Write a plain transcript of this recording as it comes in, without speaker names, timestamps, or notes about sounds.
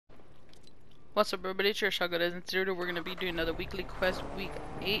What's up everybody, it's your Shellgoodvibes, and today we're going to be doing another weekly quest, week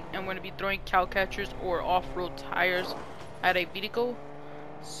 8, and we're going to be throwing cow catchers or off-road tires at a vehicle.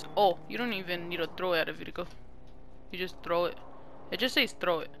 Oh, you don't even need to throw it at a vehicle. You just throw it. It just says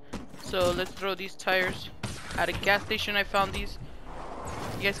throw it. So let's throw these tires at a gas station. I found these.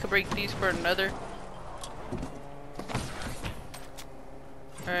 You guys can break these for another.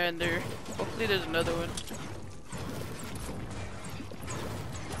 And there, hopefully there's another one.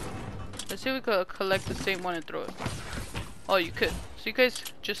 Let's see if we could collect the same one and throw it. Oh, you could. So you guys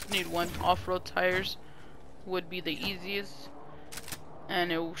just need one. Off-road tires would be the easiest,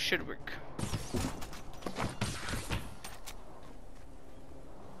 and it should work.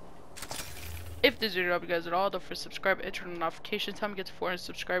 If this video helped you guys at all, don't forget to subscribe and turn on notifications. Time to get to 400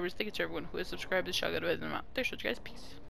 subscribers. Thank you to everyone who is subscribed to Shellgoodvibes, and I'm out. Thanks, you guys. Peace.